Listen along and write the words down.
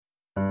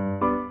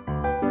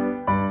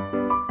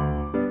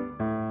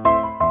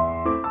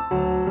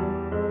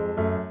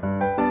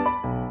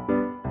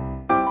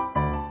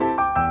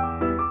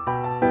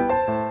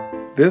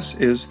This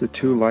is the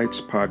Two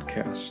Lights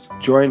Podcast.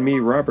 Join me,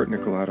 Robert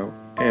Nicolato,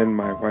 and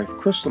my wife,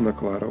 Crystal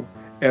Nicolato,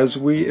 as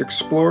we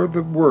explore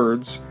the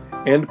words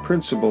and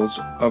principles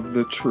of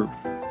the truth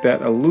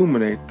that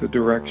illuminate the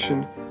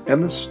direction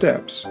and the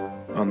steps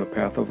on the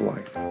path of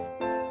life.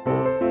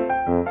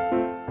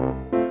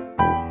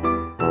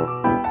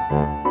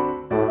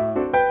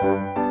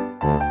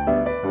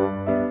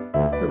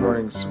 Good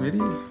morning, sweetie.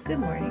 Good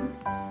morning.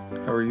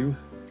 How are you?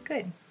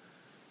 Good.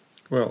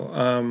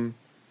 Well,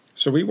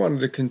 so we wanted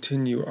to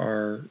continue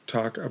our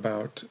talk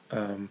about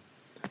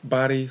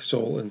body,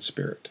 soul, and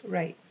spirit.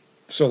 Right.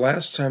 So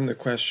last time the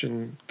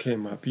question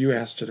came up, you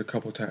asked it a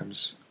couple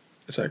times.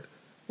 It's like,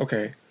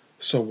 okay,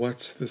 so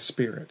what's the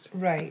spirit?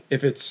 Right.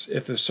 If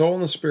the soul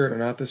and the spirit are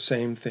not the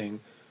same thing,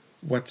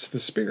 what's the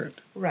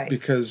spirit? Right.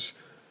 Because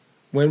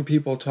when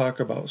people talk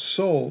about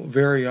soul,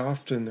 very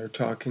often they're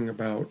talking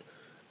about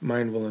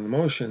mind, will, and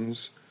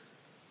emotions.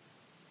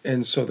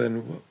 And so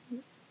then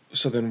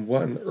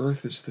what on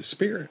earth is the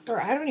spirit?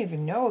 Or I don't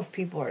even know if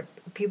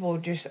people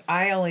just,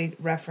 I only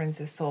reference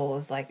the soul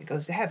as like it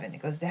goes to heaven,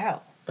 it goes to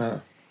hell.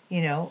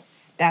 You know,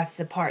 that's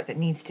the part that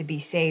needs to be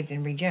saved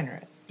and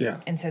regenerate. Yeah.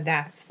 And so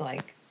that's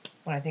like,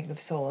 when I think of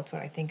soul, that's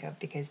what I think of,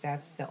 because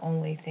that's the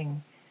only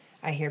thing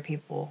I hear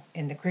people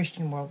in the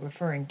Christian world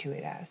referring to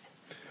it as.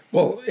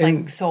 Well,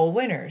 like soul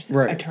winners,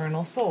 right.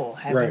 Eternal soul,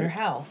 heaven or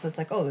hell. So it's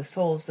like, oh, the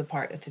soul is the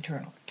part that's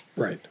eternal.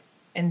 Right.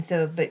 And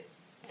so, but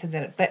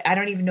I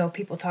don't even know if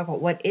people talk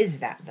about what is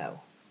that though.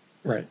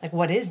 Right. Like,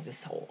 what is the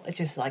soul? It's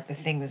just like the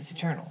thing that's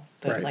eternal.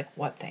 But It's like,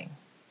 what thing?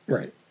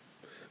 Right.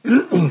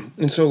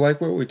 And so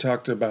like what we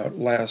talked about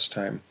last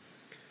time,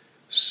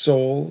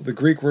 soul, the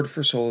Greek word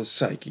for soul is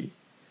psyche.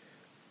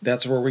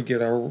 That's where we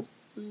get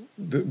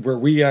where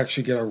we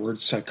actually get our word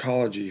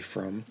psychology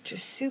from.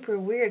 Just super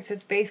weird. So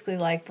it's basically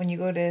like when you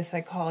go to a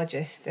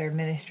psychologist, they're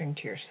ministering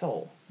to your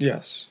soul.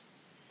 Yes.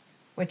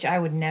 Which I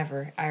would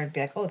be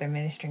like, oh, they're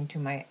ministering to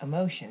my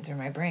emotions or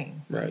my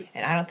brain. Right.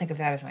 And I don't think of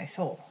that as my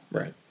soul.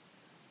 Right.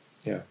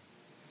 Yeah.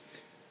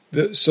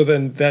 So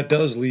then that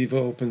does leave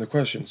open the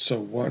question, so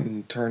what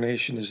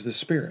incarnation is the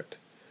spirit?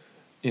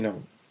 You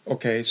know,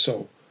 okay,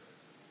 so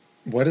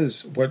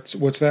what's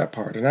that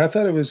part? And I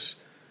thought it was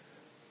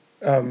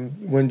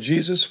when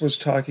Jesus was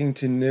talking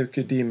to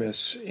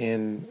Nicodemus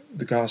in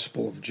the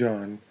Gospel of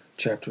John,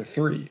 chapter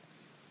 3,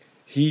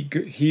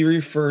 he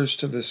refers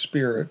to the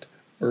spirit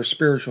or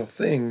spiritual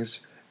things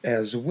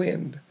as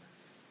wind.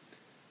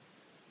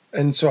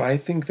 And so I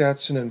think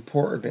that's an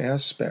important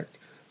aspect,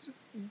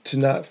 to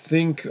not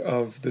think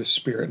of the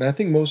spirit. And I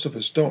think most of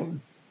us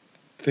don't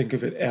think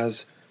of it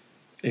as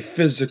a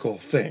physical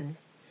thing.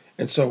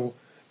 And so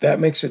that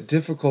makes it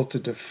difficult to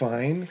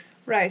define.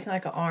 Right, it's not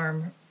like an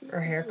arm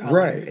or hair color.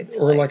 Right, It's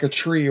or like a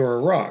tree or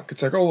a rock.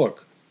 It's like, oh,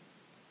 look.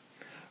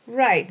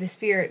 Right, the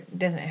spirit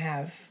doesn't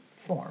have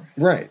form.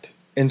 Right,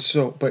 and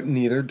so, but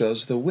neither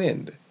does the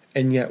wind.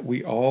 And yet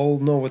we all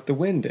know what the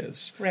wind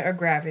is. Right, or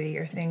gravity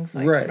or things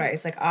like right. Right,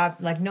 it's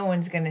like no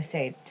one's going to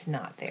say it's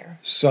not there.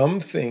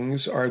 Some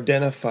things are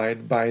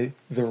identified by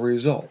the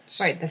results.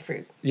 Right, the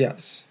fruit.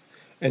 Yes.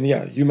 And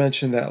yeah, you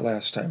mentioned that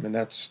last time, and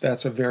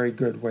that's a very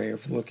good way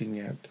of looking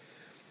at.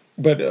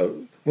 But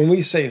when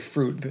we say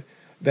fruit,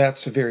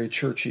 that's a very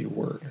churchy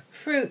word.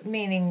 Fruit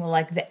meaning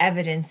like the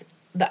evidence,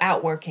 the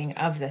outworking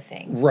of the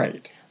thing.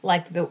 Right.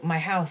 Like my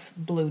house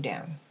blew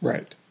down.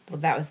 Right. Well,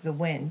 that was the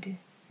wind.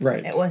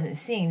 Right. It wasn't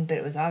seen, but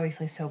it was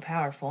obviously so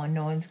powerful, and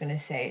no one's going to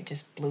say it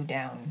just blew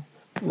down.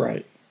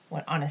 Right.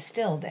 On a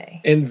still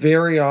day. And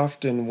very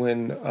often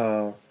when,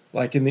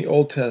 like in the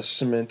Old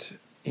Testament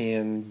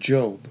in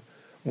Job,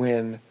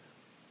 when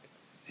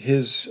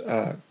his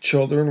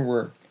children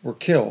were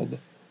killed,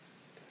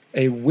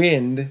 a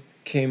wind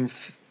came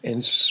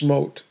and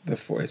smote the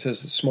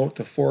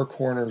four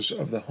corners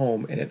of the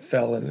home, and it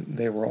fell and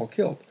they were all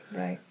killed.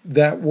 Right.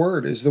 That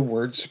word is the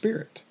word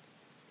spirit.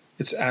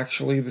 It's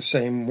actually the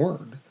same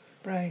word.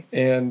 Right.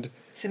 And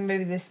so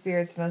maybe the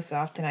spirit's most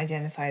often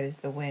identified as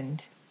the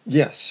wind.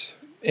 Yes.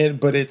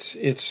 But it's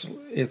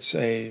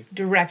a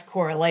direct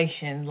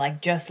correlation,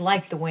 just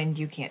like the wind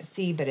you can't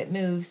see but it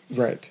moves.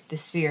 Right. The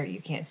spirit you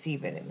can't see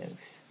but it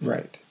moves.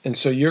 Right. And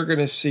so you're going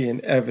to see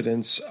an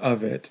evidence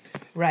of it.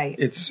 Right.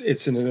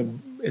 It's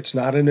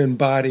not an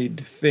embodied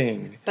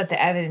thing. But the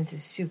evidence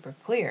is super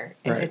clear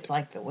if right. it's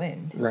like the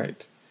wind.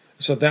 Right.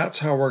 So that's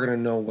how we're going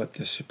to know what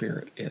the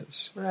spirit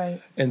is.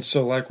 Right. And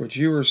so like what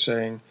you were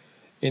saying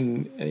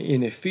in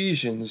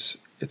Ephesians,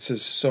 it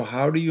says, so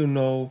how do you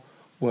know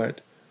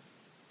what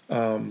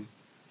so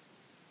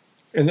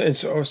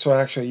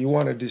actually you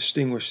want to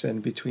distinguish then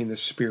between the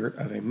spirit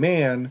of a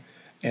man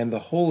and the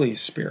Holy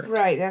Spirit.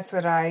 Right, that's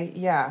what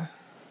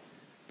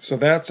So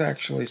that's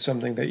actually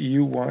something that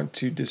you want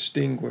to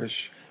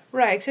distinguish.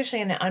 Right, especially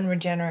in an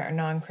unregenerate or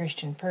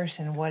non-Christian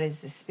person, what is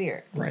the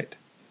spirit? Right.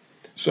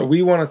 So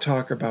we want to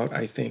talk about,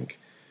 I think,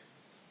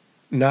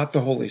 not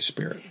the Holy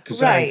Spirit.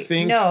 Right. I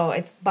think, no,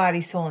 it's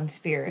body, soul, and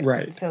spirit.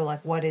 Right. So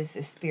what is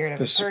the spirit of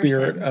a person? The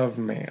spirit of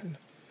man.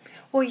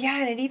 Well, yeah,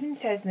 and it even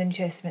says in the New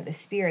Testament, the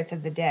spirits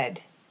of the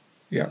dead.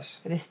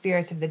 Yes. The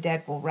spirits of the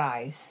dead will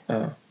rise.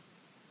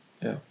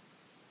 Yeah.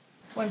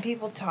 When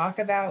people talk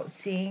about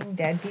seeing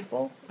dead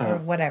people or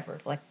whatever,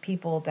 like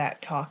people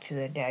that talk to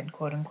the dead,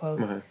 quote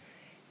unquote,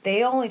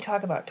 they only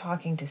talk about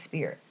talking to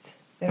spirits.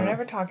 They don't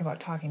ever talk about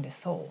talking to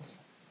souls.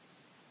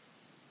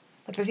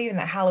 Like there's even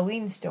that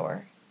Halloween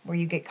store where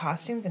you get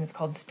costumes and it's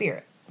called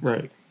Spirit.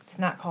 Right. It's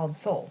not called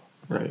Soul.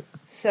 Right.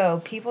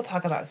 So people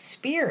talk about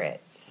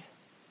spirits.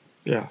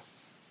 Yeah.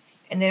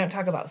 And they don't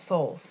talk about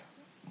souls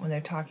when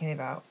they're talking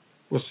about...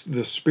 Well,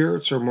 the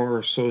spirits are more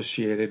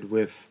associated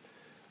with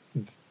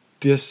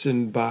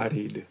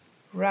disembodied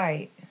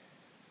Right.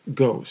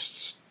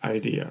 ghosts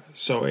idea.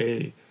 So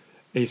a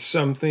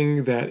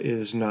something that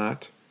is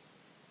not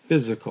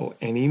physical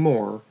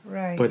anymore,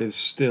 Right. but is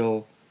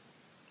still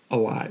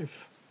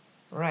alive.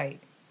 Right.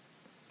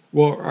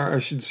 Well, I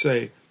should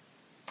say,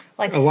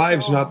 Like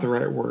alive's Saul. not the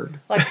right word.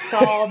 Like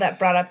Saul that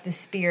brought up the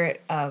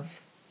spirit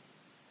of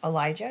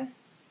Elijah?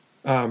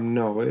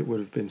 No, it would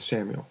have been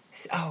Samuel.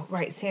 Oh,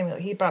 right, Samuel.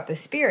 He brought the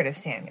spirit of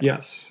Samuel.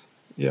 Yes.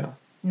 Yeah.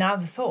 Not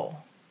the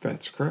soul.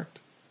 That's correct.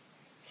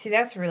 See,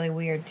 that's really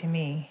weird to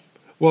me.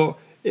 Well,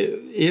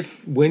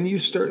 if when you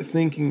start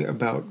thinking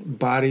about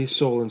body,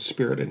 soul, and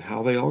spirit and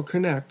how they all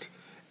connect,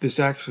 this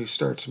actually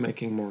starts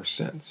making more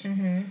sense.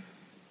 Mm-hmm.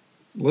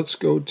 Let's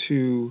go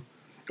to...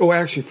 Oh,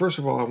 actually, first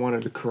of all, I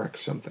wanted to correct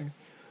something.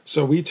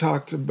 So we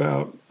talked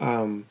about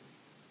 2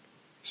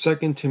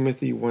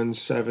 Timothy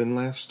 1:7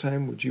 last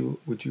time. Would you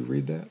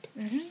read that?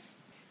 Mm-hmm.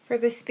 For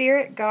the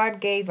spirit God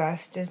gave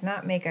us does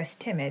not make us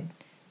timid,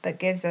 but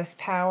gives us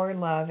power,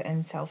 love,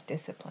 and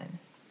self-discipline.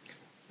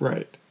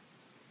 Right.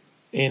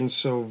 And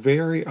so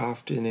very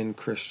often in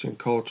Christian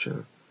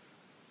culture,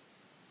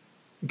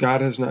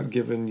 God has not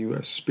given you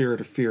a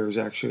spirit of fear is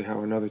actually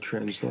how another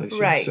translation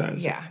Right,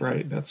 says yeah. it.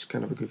 Right. That's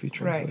kind of a goofy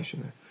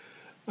translation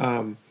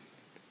there.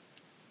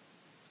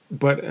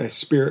 But a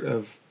spirit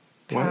of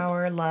what?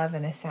 Power, love,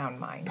 and a sound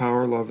mind.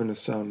 Power, love, and a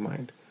sound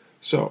mind.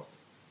 So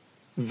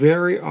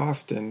very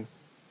often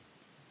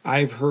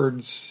I've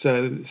heard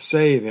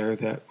say there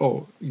that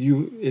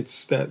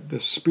it's that the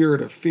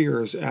spirit of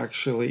fear is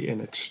actually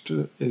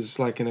is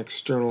like an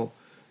external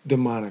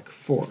demonic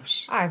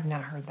force. I've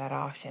not heard that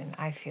often.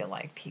 I feel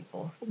like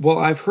people... Well,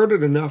 I've heard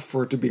it enough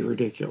for it to be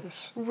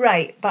ridiculous.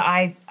 Right,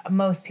 but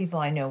most people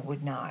I know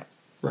would not.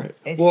 Right.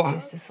 It's well,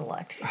 just a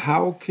select few.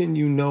 How can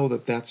you know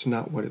that that's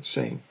not what it's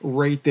saying?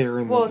 Right there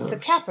in the verse. Well, it's a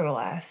capital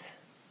S.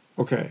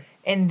 Okay.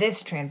 In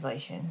this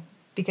translation.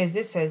 Because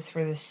this says,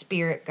 for the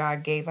spirit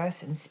God gave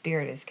us, and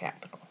spirit is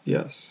capital.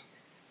 Yes.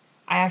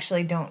 I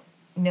actually don't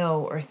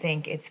know or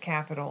think it's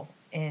capital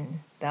in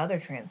the other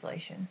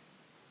translation.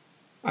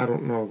 I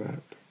don't know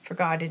that. For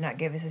God did not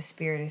give us a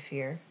spirit of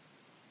fear.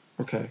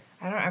 Okay.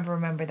 I don't ever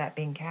remember that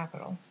being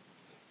capital.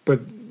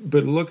 But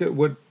look at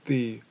what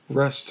the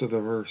rest of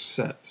the verse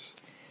says.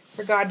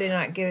 For God did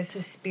not give us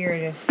a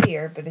spirit of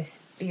fear, but a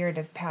spirit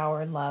of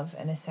power, love,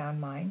 and a sound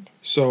mind.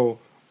 So,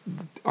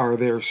 are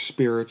there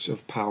spirits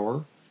of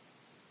power?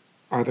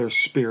 Are there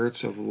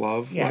spirits of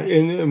love? Yes.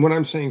 And when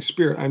I'm saying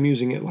spirit, I'm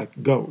using it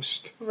like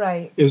ghost.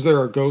 Right. Is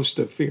there a ghost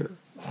of fear?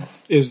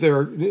 Is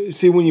there?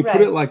 See, when you put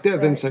Right, it like that,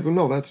 then it's right. like,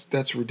 well, no,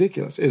 that's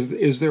ridiculous.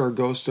 Is there a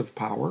ghost of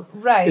power?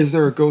 Right. Is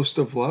there a ghost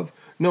of love?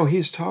 No,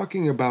 he's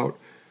talking about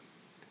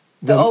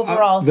The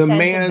overall the sense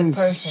man's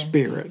of the person.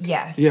 spirit.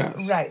 Yes.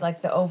 Yes. Right.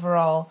 Like the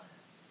overall,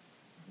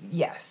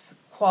 yes,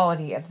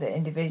 quality of the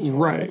individual.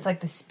 Right. It's like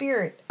the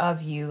spirit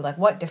of you, like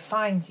what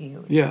defines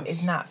you Yes.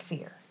 is not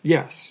fear.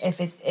 Yes.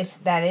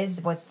 If that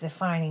is what's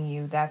defining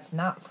you, that's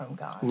not from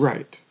God.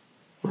 Right.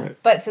 Right.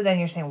 But so then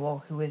you're saying,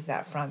 well, who is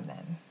that from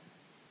then?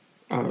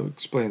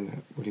 Explain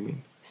that. What do you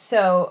mean?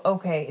 So,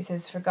 okay, it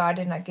says, for God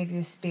did not give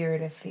you a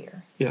spirit of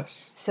fear.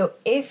 Yes. So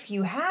if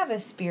you have a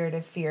spirit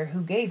of fear,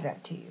 who gave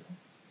that to you?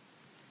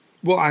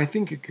 Well, I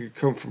think it could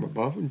come from a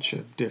bunch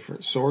of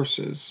different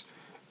sources.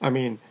 I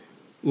mean,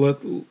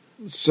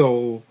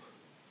 so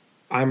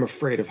I'm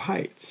afraid of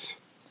heights.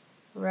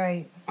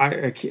 Right.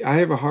 I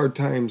have a hard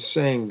time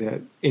saying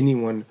that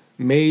anyone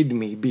made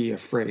me be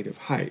afraid of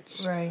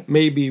heights. Right.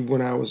 Maybe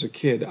when I was a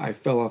kid, I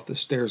fell off the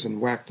stairs and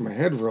whacked my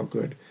head real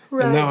good,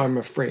 Right. and now I'm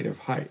afraid of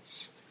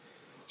heights.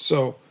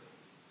 So,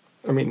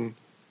 I mean,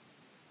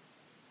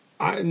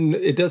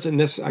 it doesn't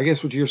necessarily. I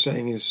guess what you're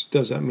saying is,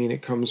 does that mean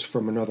it comes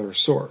from another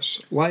source,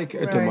 like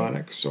a Right.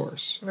 demonic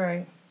source?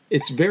 Right.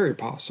 It's very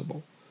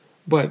possible,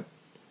 but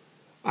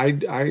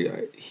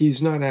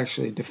he's not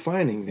actually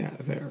defining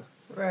that there.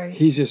 Right.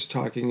 He's just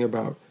talking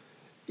about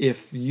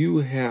if you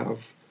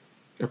have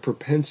a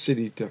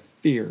propensity to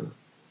fear,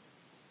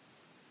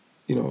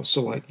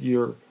 so like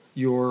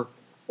you're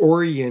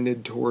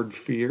oriented toward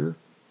fear,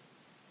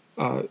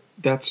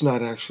 that's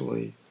not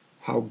actually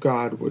how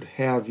God would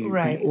have you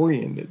Right. be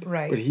oriented.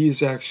 Right. But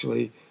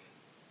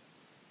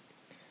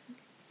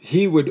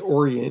he would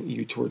orient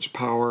you towards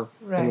power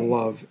Right. and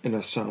love and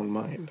a sound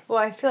mind. Well,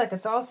 I feel like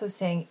it's also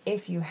saying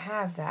if you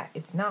have that,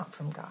 it's not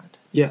from God.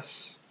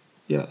 Yes.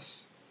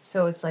 Yes.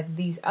 So it's like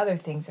these other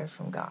things are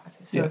from God.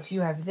 So Yes. if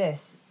you have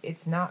this,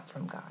 it's not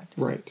from God.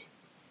 Right.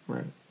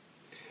 Right.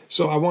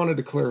 So I wanted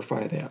to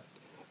clarify that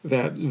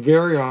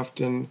very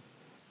often,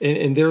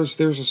 and there's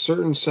a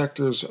certain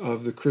sectors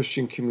of the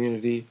Christian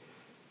community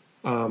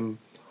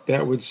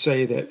that would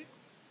say that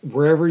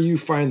wherever you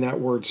find that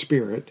word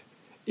spirit,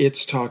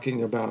 it's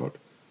talking about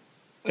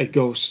a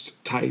ghost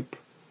type,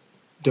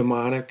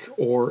 demonic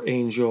or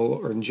angel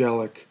or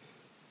angelic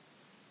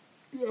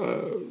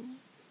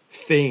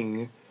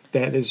thing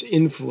that is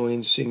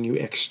influencing you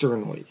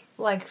externally.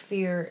 Like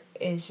fear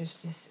is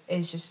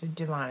just a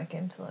demonic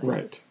influence.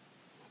 Right.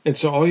 And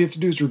so all you have to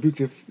do is rebuke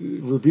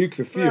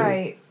the fear.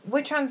 Right.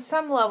 Which on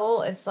some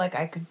level it's like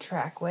I could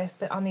track with,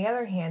 but on the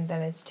other hand,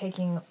 then it's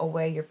taking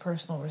away your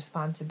personal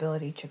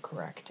responsibility to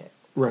correct it.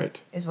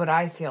 Right. Is what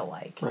I feel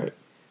like. Right.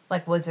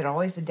 Like, was it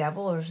always the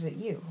devil or was it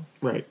you?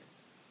 Right.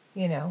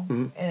 You know?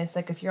 Mm-hmm. And it's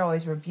like if you're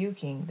always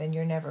rebuking, then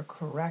you're never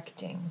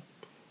correcting.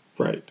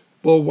 Right.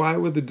 Well, why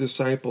would the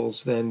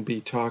disciples then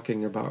be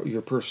talking about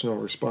your personal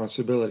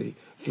responsibility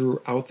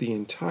throughout the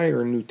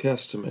entire New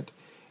Testament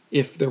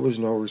if there was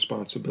no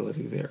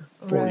responsibility there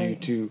for you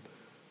to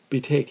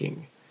be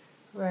taking?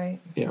 Right.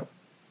 Yeah.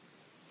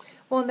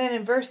 Well, and then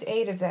in verse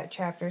 8 of that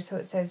chapter, so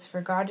it says,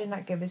 "For God did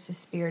not give us a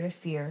spirit of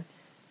fear,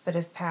 but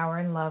of power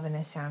and love and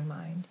a sound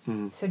mind.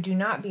 Mm-hmm. So do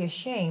not be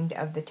ashamed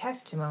of the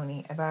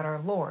testimony about our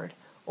Lord,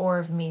 or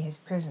of me, his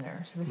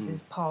prisoner." So this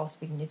is Paul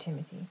speaking to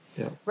Timothy.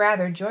 Yeah.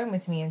 "Rather, join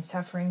with me in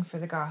suffering for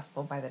the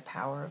gospel by the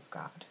power of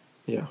God."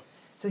 Yeah.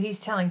 So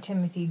he's telling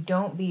Timothy,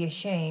 don't be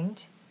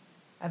ashamed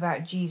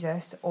about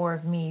Jesus or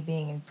of me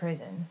being in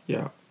prison.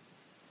 Yeah.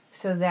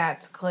 So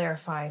that's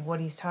clarifying what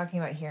he's talking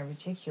about here in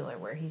particular,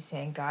 where he's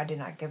saying God did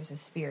not give us a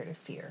spirit of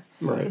fear.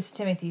 Right. Because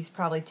Timothy's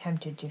probably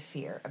tempted to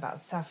fear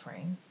about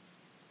suffering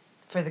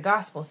for the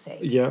gospel's sake.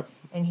 Yep.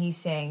 And he's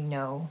saying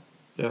no.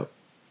 Yep.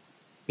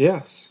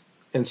 Yes.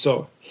 And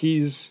so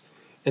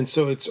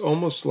it's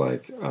almost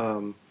like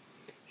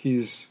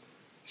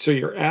so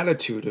your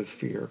attitude of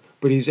fear,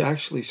 but he's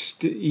actually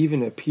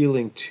even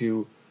appealing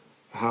to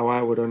how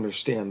I would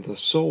understand the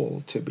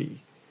soul to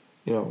be.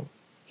 You know,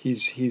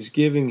 he's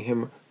giving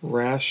him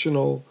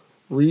rational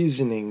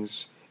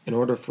reasonings in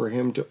order for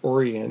him to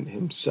orient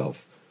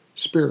himself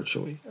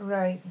spiritually.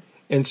 Right.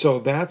 And so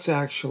that's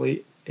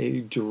actually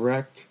a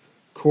direct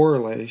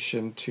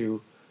correlation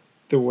to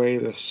the way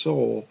the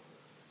soul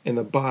and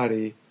the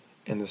body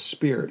and the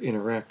spirit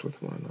interact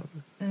with one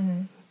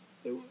another.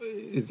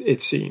 Mm-hmm.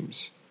 It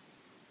seems.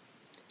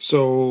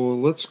 So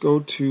let's go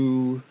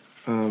to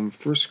 1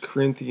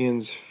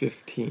 Corinthians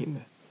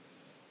 15,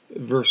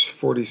 verse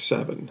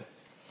 47.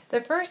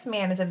 "The first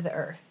man is of the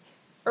earth,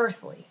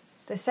 earthly.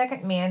 The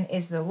second man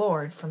is the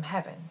Lord from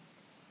heaven.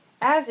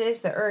 As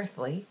is the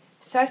earthly,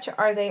 such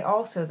are they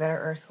also that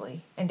are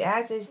earthly. And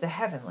as is the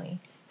heavenly,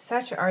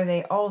 such are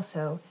they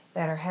also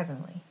that are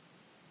heavenly.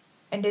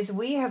 And as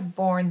we have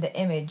borne the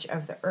image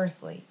of the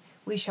earthly,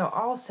 we shall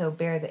also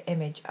bear the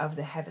image of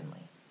the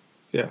heavenly."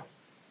 Yeah.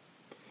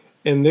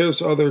 And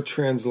there's other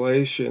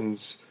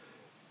translations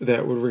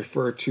that would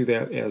refer to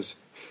that as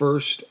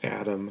first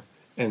Adam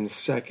and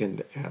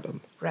second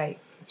Adam. Right.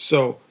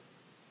 So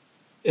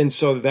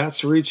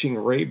that's reaching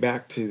right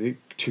back to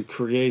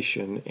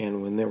creation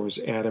and when there was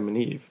Adam and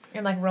Eve.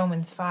 And like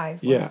Romans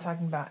 5, where it's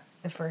talking about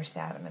the first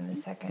Adam and the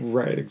second.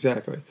 Right,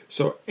 exactly.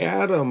 So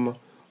Adam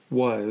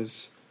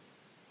was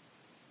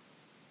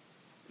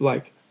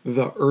like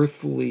the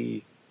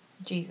earthly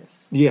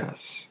Jesus.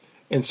 Yes.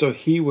 And so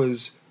he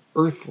was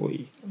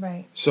earthly.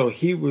 Right. So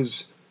he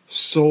was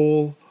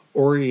soul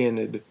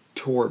oriented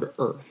toward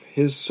earth.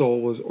 His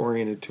soul was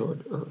oriented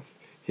toward earth.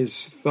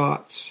 His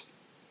thoughts,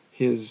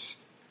 his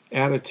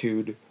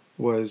attitude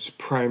was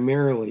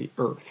primarily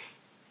earth.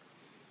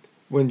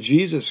 When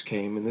Jesus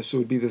came, and this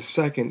would be the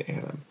second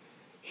Adam,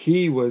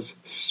 he was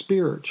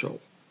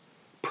spiritual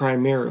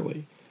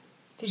primarily.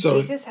 Did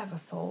Jesus have a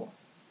soul?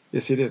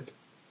 Yes, he did.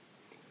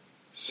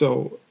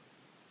 So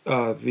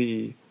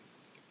the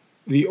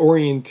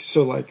orient,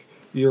 so like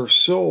your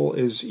soul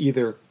is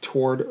either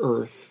toward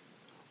earth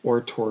or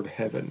toward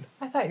heaven.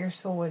 I thought your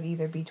soul would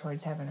either be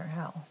towards heaven or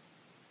hell.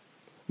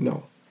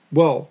 No.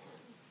 Well,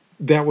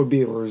 that would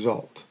be the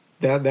result.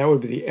 That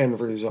would be the end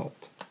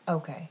result.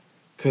 Okay.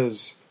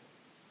 Because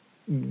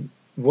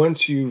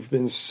once you've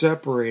been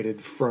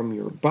separated from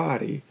your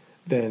body,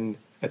 then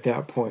at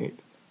that point,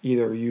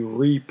 either you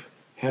reap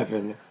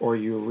heaven or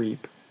you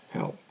reap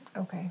hell.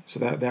 Okay. So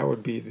that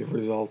would be the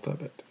result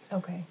of it.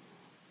 Okay.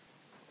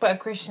 But a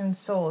Christian's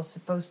soul is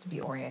supposed to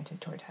be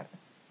oriented toward heaven.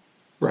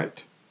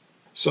 Right.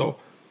 So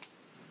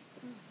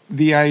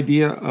the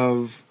idea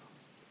of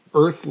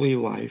earthly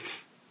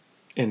life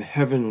and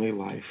heavenly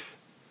life,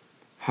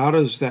 how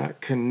does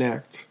that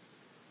connect?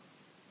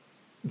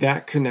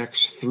 That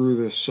connects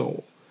through the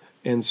soul.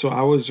 And so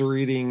I was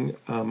reading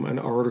an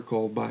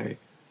article by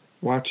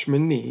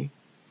Watchman Nee,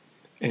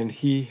 and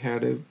he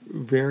had a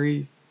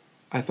very,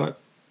 I thought,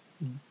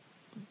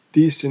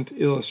 decent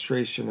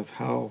illustration of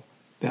how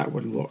that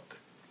would look.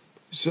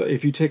 So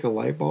if you take a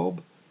light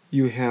bulb,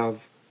 you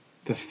have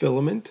the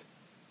filament,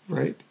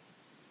 right?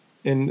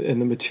 And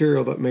the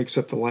material that makes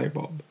up the light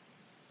bulb.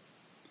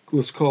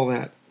 Let's call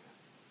that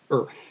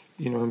earth.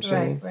 You know what I'm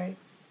saying? Right.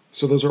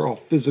 So those are all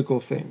physical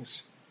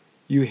things.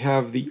 You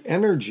have the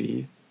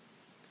energy,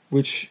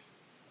 which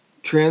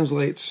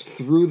translates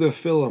through the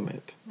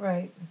filament.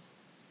 Right.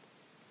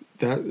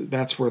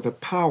 that's where the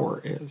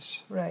power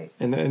is. Right.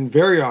 And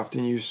very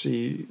often you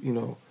see,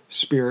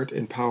 spirit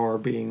and power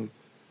being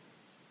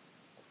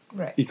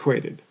Right.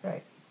 equated.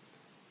 Right.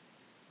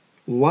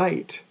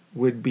 Light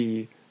would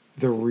be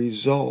the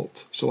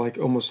result, so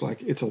almost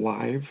like it's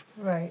alive,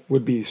 Right.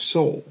 would be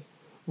soul,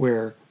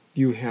 where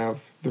you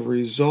have the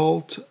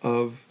result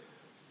of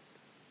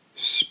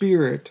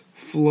spirit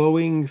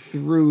flowing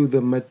through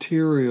the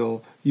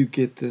material. You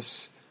get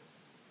this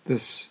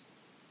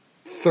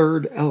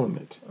third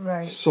element,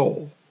 Right.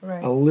 soul,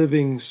 Right. a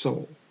living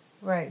soul.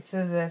 Right.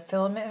 So the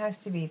filament has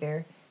to be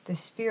there. The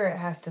spirit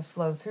has to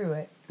flow through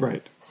it.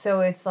 Right.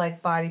 So it's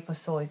like body plus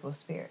soul equals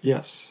spirit.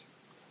 Yes.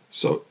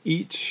 So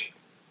each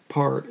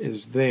part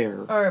is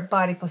there. Or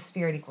body plus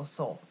spirit equals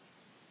soul.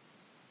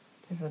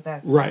 Is what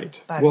that's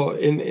Right. Body Well, plus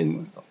spirit in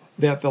equals soul.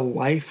 that the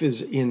life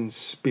is in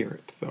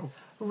spirit, though.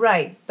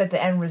 Right, but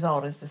the end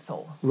result is the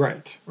soul.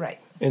 Right. Right.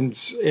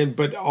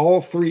 But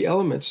all three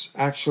elements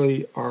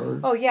actually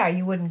are Oh yeah,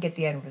 you wouldn't get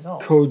the end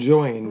result.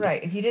 co-joined.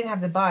 Right. If you didn't have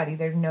the body,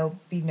 there'd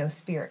be no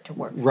spirit to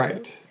work through.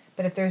 Right.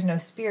 But if there's no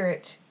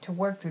spirit to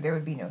work through, there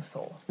would be no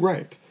soul.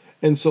 Right.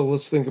 And so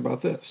let's think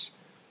about this.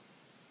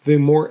 The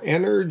more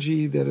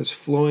energy that is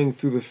flowing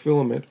through the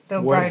filament,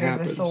 The what brighter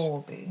happens? the soul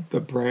will be. The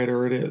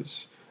brighter it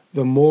is.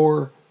 The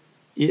more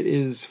it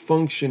is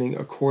functioning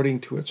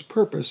according to its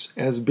purpose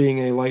as being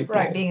a light bulb.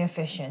 Right, being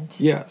efficient.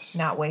 Yes.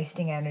 Not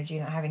wasting energy,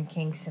 not having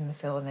kinks in the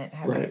filament,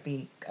 having Right. it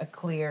be a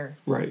clear.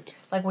 Right.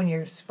 Like when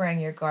you're spraying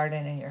your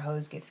garden and your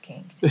hose gets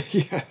kinked.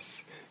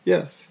 Yes.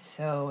 Yes.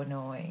 So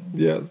annoying.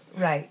 Yes.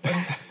 Right.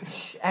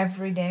 And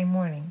every day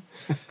morning.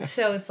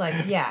 So it's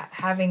like, yeah,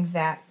 having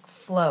that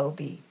flow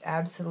be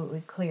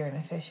absolutely clear and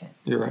efficient.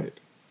 You're right.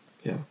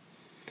 Yeah.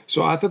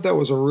 So I thought that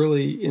was a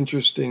really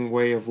interesting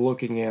way of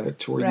looking at it,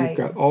 to where Right. you've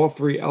got all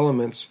three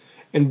elements,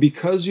 and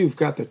because you've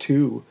got the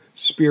two,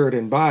 spirit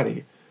and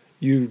body,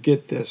 you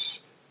get this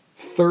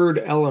third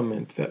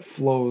element that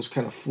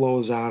kind of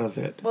flows out of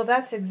it. Well,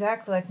 that's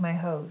exactly like my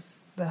hose.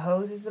 The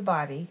hose is the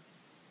body.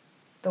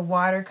 The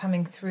water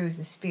coming through is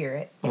the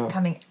spirit. And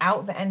coming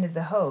out the end of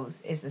the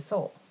hose is the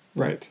soul.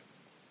 Right.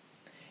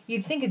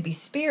 You'd think it'd be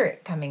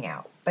spirit coming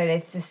out, but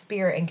it's the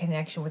spirit in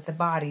connection with the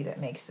body that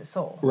makes the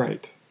soul.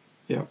 Right.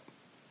 Yep.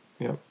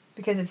 Yep.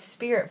 Because it's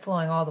spirit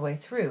flowing all the way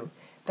through,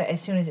 but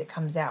as soon as it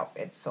comes out,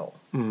 it's soul.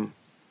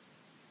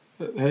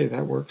 Hey,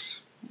 that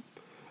works.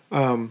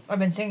 I've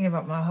been thinking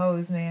about my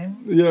hose,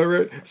 man. Yeah,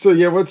 right. So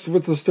yeah, what's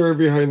the story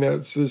behind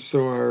that,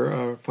 so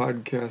our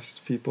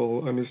podcast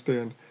people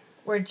understand?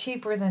 We're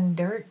cheaper than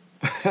dirt,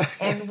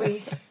 and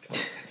we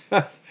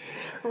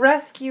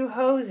rescue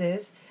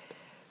hoses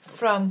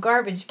from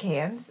garbage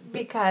cans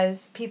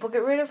because people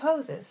get rid of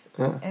hoses.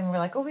 And we're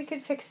like, oh, we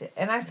could fix it.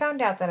 And I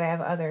found out that I have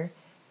other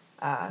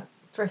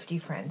thrifty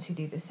friends who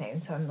do the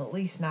same, so I'm at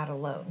least not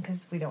alone,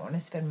 because we don't want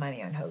to spend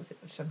money on hoses,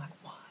 which I'm like,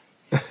 why?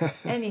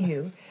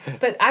 Anywho,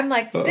 but I'm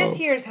like, this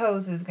year's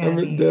hose is going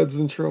to be... Dad's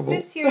in trouble.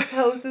 This year's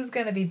hose is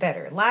going to be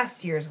better.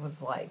 Last year's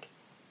was like,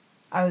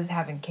 I was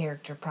having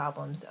character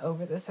problems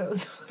over this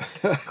hose.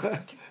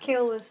 to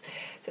kill this.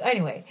 So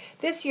anyway,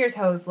 this year's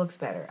hose looks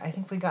better. I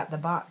think we got the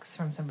box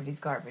from somebody's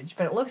garbage,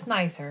 but it looks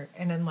nicer,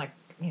 and then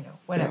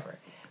whatever.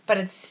 Yeah. But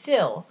it's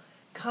still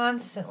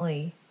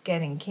constantly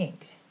getting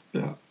kinked.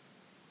 Yeah.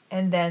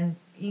 And then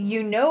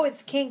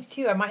it's kinked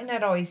too. I might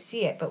not always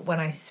see it, but when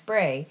I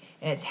spray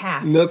and it's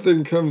half,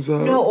 nothing comes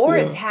out. No, or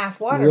it's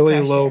half water really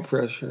pressure. Low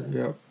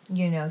pressure.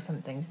 Yep.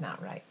 Something's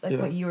not right. Like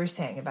what you were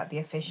saying about the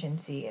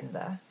efficiency and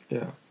the...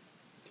 Yeah.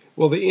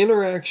 Well, the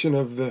interaction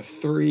of the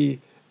three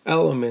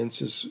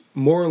elements is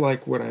more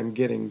like what I'm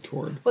getting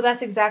toward. Well,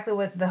 that's exactly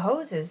what the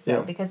hose is,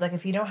 though, because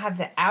if you don't have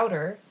the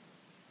outer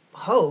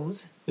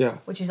hose,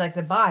 which is like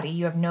the body,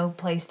 you have no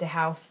place to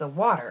house the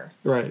water.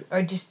 Right.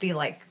 Or just be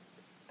like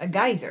a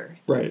geyser.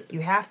 Right.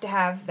 You have to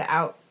have the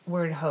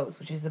outward hose,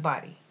 which is the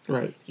body.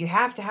 Right. You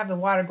have to have the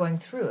water going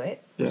through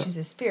it, which is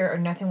the spirit, or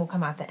nothing will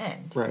come out the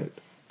end. Right.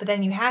 But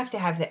then you have to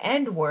have the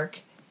end work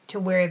to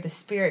where the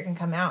spirit can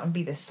come out and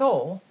be the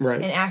soul,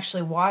 and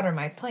actually water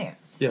my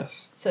plants.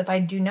 Yes. So if I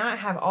do not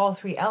have all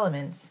three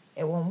elements,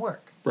 it won't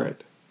work.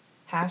 Right.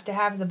 Have to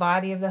have the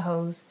body of the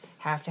hose,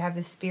 have to have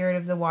the spirit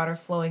of the water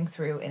flowing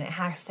through, and it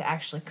has to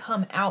actually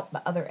come out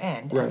the other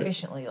end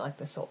efficiently, like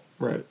the soul.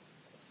 Right.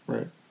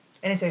 Right.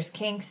 And if there's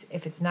kinks,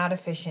 if it's not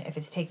efficient, if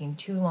it's taking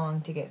too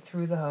long to get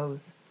through the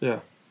hose,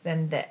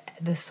 then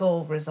the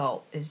soul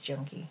result is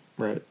junky.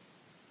 Right.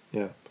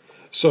 Yeah.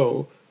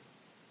 So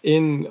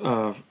in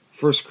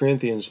 1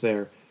 Corinthians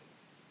there,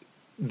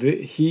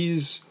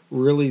 he's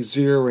really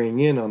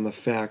zeroing in on the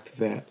fact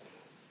that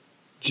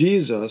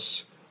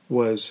Jesus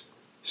was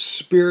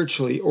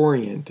spiritually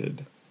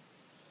oriented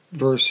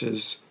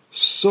versus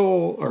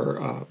soul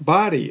or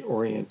body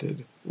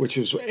oriented, which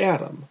is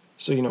Adam.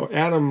 So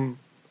Adam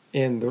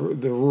and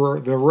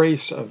the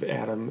race of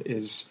Adam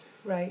is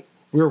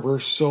we're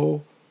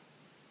so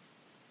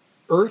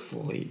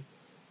earthly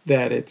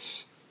that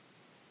it's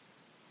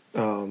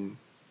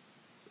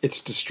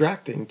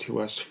distracting to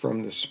us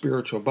from the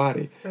spiritual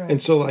body. Right.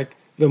 And so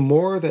the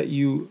more that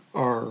you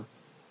are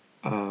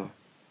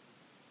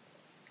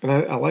and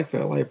I like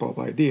that light bulb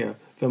idea,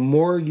 the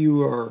more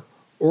you are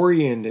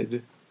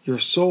oriented, your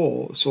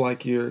soul, so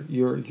like your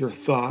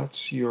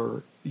thoughts,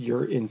 your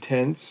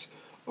intents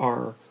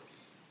are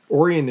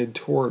oriented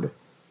toward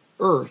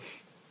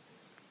earth,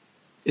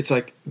 it's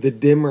like the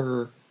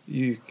dimmer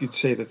you could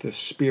say that the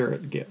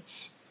spirit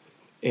gets.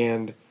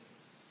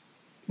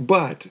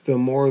 But the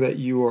more that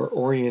you are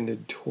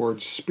oriented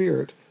towards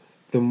spirit,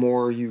 the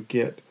more you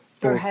get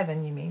both, or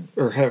heaven, you mean?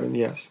 Or heaven,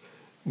 yes.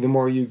 The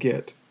more you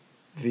get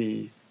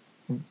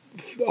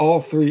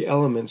all three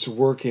elements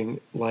working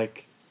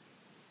like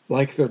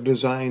they're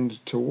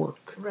designed to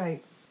work.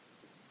 Right.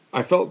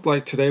 I felt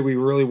like today we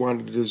really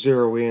wanted to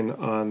zero in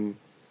on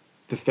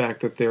the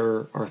fact that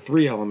there are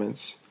three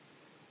elements.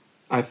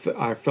 I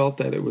felt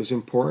that it was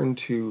important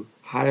to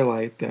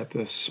highlight that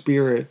the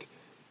spirit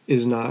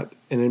is not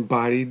an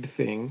embodied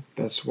thing.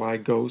 That's why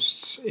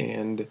ghosts,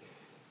 and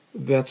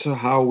that's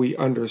how we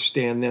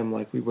understand them,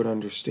 like we would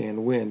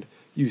understand wind.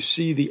 You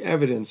see the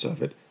evidence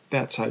of it,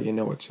 that's how you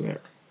know it's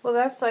there. Well,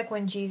 that's like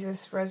when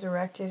Jesus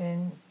resurrected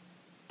and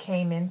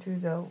came in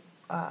through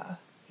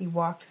he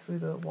walked through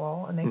the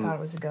wall and they thought it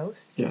was a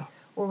ghost. Yeah.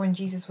 Or when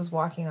Jesus was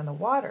walking on the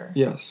water.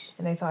 Yes.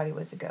 And they thought he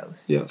was a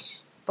ghost.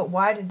 Yes. But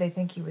why did they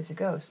think he was a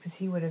ghost? Because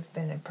he would have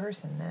been a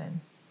person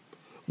then.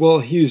 Well,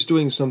 he was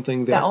doing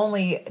something that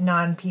only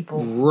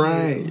non-people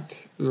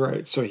Right.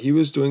 Right. So he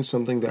was doing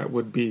something that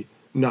would be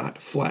not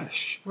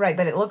flesh. Right,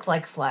 but it looked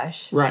like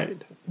flesh.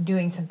 Right.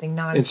 Doing something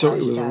non-flesh. And so it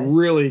was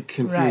really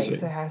confusing. Right,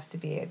 so it has to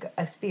be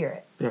a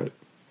spirit. Right.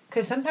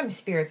 Because sometimes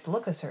spirits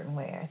look a certain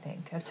way, I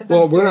think.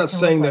 Well, we're not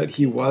saying that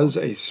he was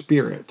a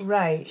spirit.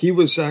 Right. He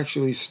was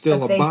actually still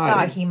but a body. They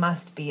thought he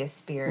must be a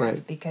spirit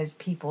right. because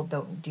people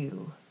don't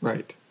do.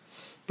 Right.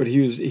 But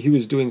he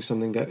was doing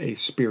something that a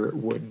spirit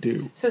would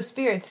do. So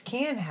spirits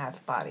can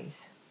have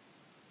bodies,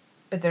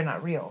 but they're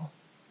not real.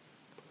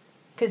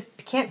 Because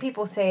can't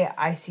people say,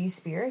 I see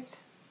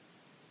spirits?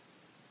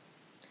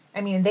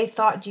 I mean, they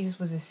thought Jesus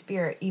was a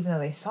spirit even though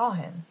they saw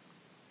him.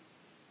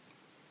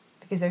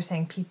 Because they're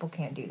saying people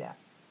can't do that.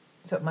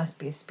 So it must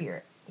be a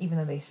spirit, even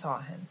though they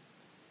saw him.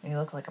 And he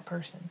looked like a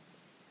person.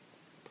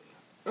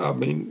 I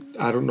mean,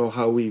 I don't know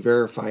how we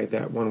verify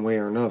that one way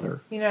or another.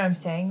 You know what I'm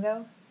saying,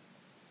 though?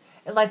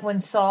 Like when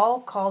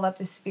Saul called up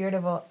the spirit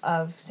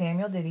of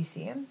Samuel, did he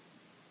see him?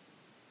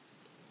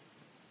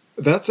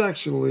 That's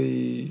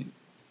actually,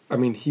 I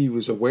mean, he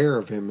was aware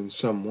of him in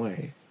some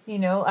way. You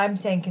know, I'm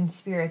saying, can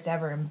spirits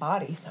ever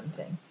embody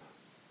something?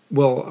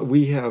 Well,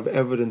 we have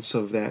evidence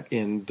of that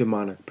in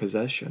demonic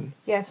possession.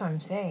 Yeah, that's what I'm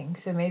saying.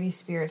 So maybe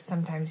spirits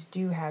sometimes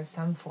do have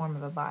some form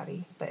of a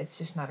body, but it's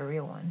just not a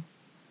real one.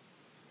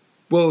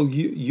 Well,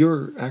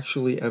 you're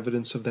actually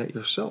evidence of that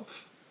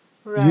yourself.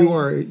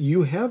 Right.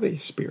 You have a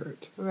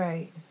spirit.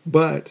 Right.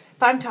 But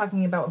I'm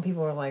talking about when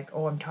people are like,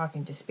 oh, I'm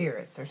talking to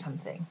spirits or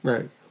something.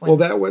 Right. Well,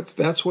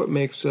 that's what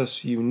makes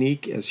us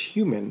unique as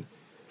human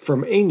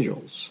from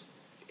angels.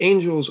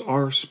 Angels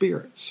are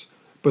spirits,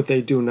 but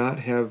they do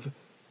not have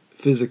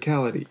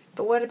physicality.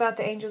 But what about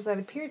the angels that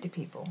appeared to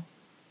people?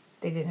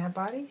 They didn't have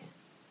bodies?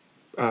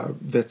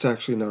 That's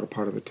actually not a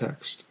part of the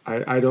text.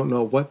 I don't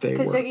know what they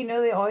were. Because, you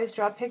know, they always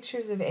draw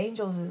pictures of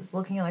angels as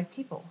looking like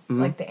people.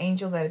 Mm-hmm. Like the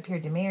angel that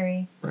appeared to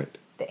Mary. Right.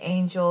 The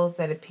angel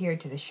that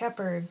appeared to the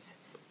shepherds.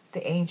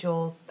 The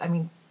angel, I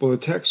mean... Well, the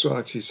text will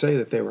actually say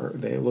that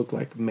they look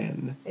like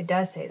men. It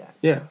does say that.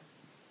 Yeah.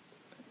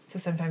 So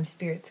sometimes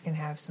spirits can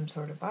have some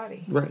sort of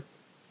body. Right.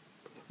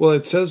 Well,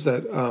 it says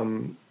that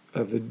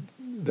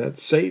that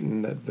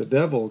Satan, that the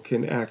devil,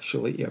 can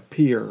actually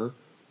appear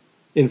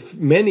in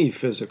many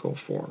physical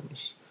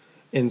forms.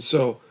 And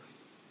so,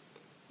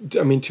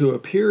 I mean, to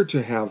appear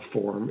to have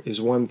form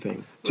is one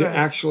thing. To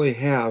actually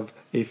have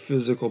a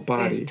physical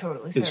body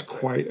is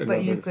quite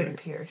another thing. But you could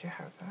appear to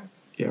have that.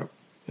 Yeah,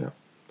 yeah.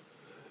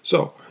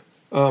 So,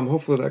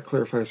 hopefully that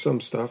clarifies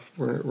some stuff.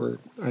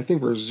 I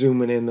think we're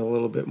zooming in a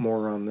little bit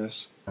more on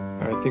this.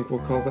 I think we'll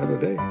call that a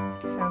day.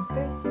 Sounds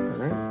good.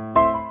 All right.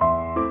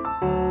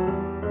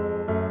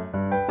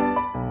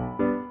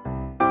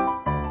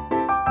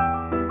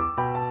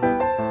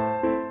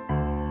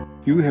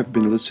 You have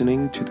been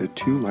listening to the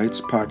Two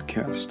Lights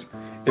Podcast.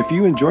 If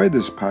you enjoyed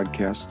this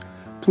podcast,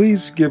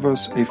 please give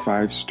us a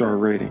 5-star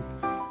rating.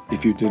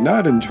 If you did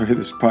not enjoy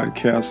this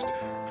podcast,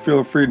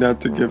 feel free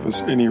not to give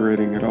us any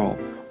rating at all.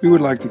 We would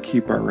like to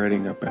keep our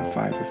rating up at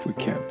 5 if we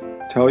can.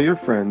 Tell your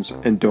friends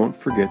and don't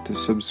forget to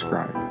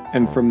subscribe.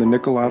 And from the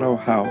Nicolato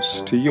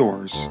house to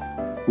yours,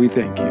 we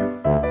thank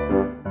you.